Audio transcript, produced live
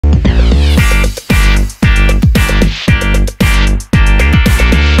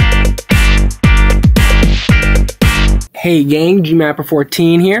Hey gang,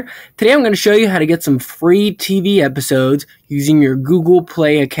 GMapper14 here. Today I'm going to show you how to get some free TV episodes using your Google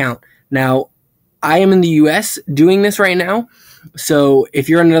Play account. Now, I am in the US doing this right now, so if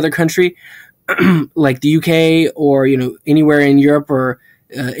you're in another country like the UK or anywhere in Europe or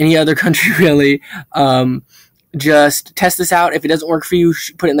any other country really, just test this out. If it doesn't work for you,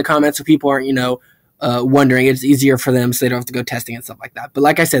 put it in the comments so people aren't wondering. It's easier for them so they don't have to go testing and stuff like that. But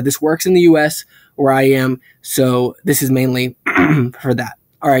like I said, this works in the US where I am, so this is mainly for that.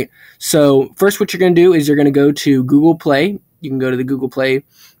 All right, so first what you're going to do is you're going to go to Google Play. You can go to the Google Play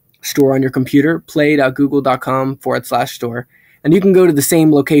store on your computer, play.google.com/store, and you can go to the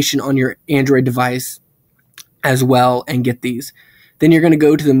same location on your Android device as well and get these. Then you're going to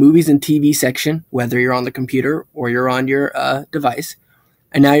go to the movies and TV section, whether you're on the computer or you're on your device,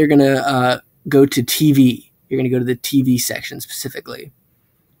 and now you're going to go to TV. You're going to go to the TV section specifically.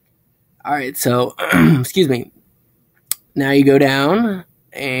 All right, so, excuse me. Now you go down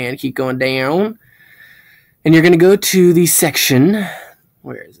and keep going down. And you're going to go to the section,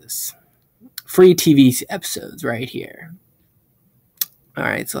 where is this? Free TV episodes right here. All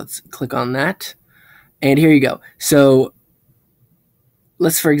right, so let's click on that. And here you go. So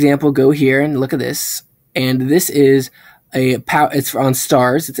let's, for example, go here and look at this. And this is it's on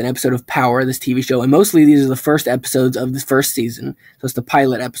Stars. It's an episode of Power, this TV show, and mostly these are the first episodes of the first season. So it's the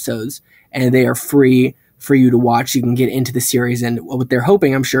pilot episodes, and they are free for you to watch. You can get into the series, and what they're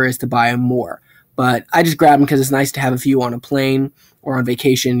hoping, I'm sure, is to buy more. But I just grab them because it's nice to have if you on a plane or on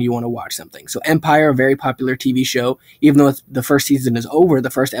vacation you want to watch something. So Empire, a very popular TV show, even though the first season is over, the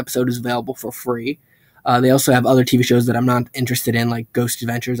first episode is available for free. They also have other TV shows that I'm not interested in, like Ghost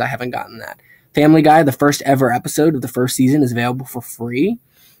Adventures. I haven't gotten that. Family Guy, the first ever episode of the first season, is available for free.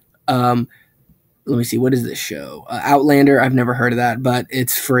 Let me see, what is this show? Outlander, I've never heard of that, but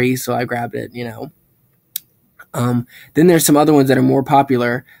it's free, so I grabbed it, Then there's some other ones that are more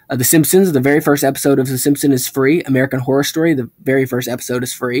popular. The Simpsons, the very first episode of The Simpsons is free. American Horror Story, the very first episode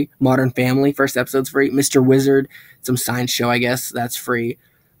is free. Modern Family, first episode's free. Mr. Wizard, some science show, I guess, that's free.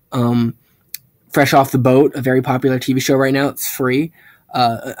 Fresh Off the Boat, a very popular TV show right now, it's free.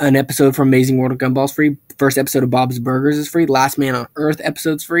 An episode from Amazing World of Gumball is free. First episode of Bob's Burgers is free. Last Man on Earth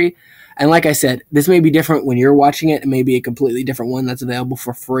episode's free. And like I said, this may be different when you're watching it. It may be a completely different one that's available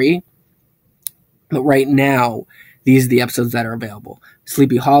for free. But right now, these are the episodes that are available.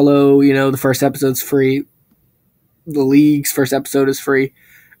 Sleepy Hollow, the first episode's free. The League's first episode is free.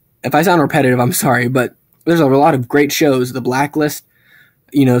 If I sound repetitive, I'm sorry, but there's a lot of great shows. The Blacklist,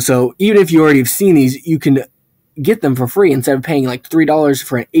 so even if you already have seen these, you can get them for free instead of paying like $3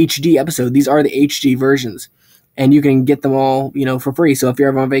 for an HD episode. These are the HD versions, and you can get them all, for free. So if you're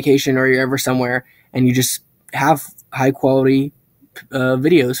ever on vacation or you're ever somewhere and you just have high quality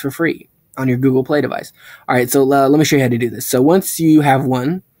videos for free on your Google Play device. All right, so let me show you how to do this. So once you have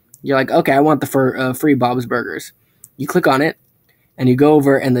one, you're like, okay, I want the free Bob's Burgers. You click on it, and you go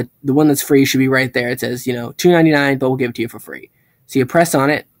over, and the one that's free should be right there. It says, $2.99, but we'll give it to you for free. So you press on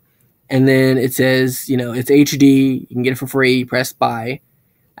it, and then it says, it's HD. You can get it for free. You press buy,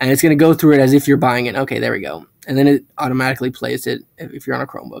 and it's going to go through it as if you're buying it. Okay, there we go. And then it automatically plays it if you're on a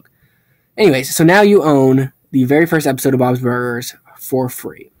Chromebook. Anyways, so now you own the very first episode of Bob's Burgers for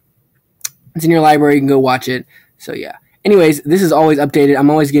free. It's in your library. You can go watch it. So yeah. Anyways, this is always updated. I'm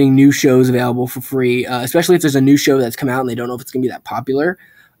always getting new shows available for free, especially if there's a new show that's come out and they don't know if it's going to be that popular.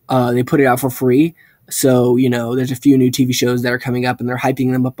 They put it out for free. So, there's a few new TV shows that are coming up and they're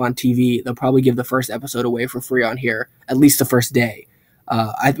hyping them up on TV. They'll probably give the first episode away for free on here, at least the first day.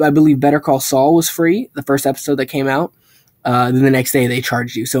 I believe Better Call Saul was free, the first episode that came out. Then the next day they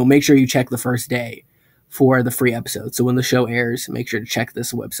charged you. So make sure you check the first day for the free episode. So when the show airs, make sure to check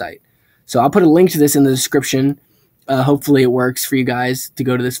this website. So I'll put a link to this in the description. Hopefully it works for you guys to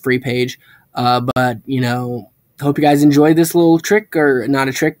go to this free page. But hope you guys enjoyed this little trick, or not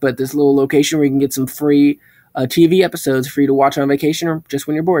a trick, but this little location where you can get some free TV episodes for you to watch on vacation or just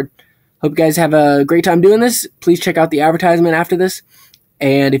when you're bored. Hope you guys have a great time doing this. Please check out the advertisement after this.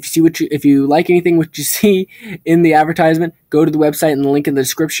 And if you like anything what you see in the advertisement, go to the website and the link in the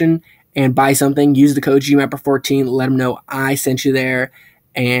description and buy something. Use the code GMapper14. Let them know I sent you there.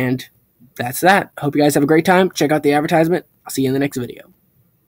 And that's that. Hope you guys have a great time. Check out the advertisement. I'll see you in the next video.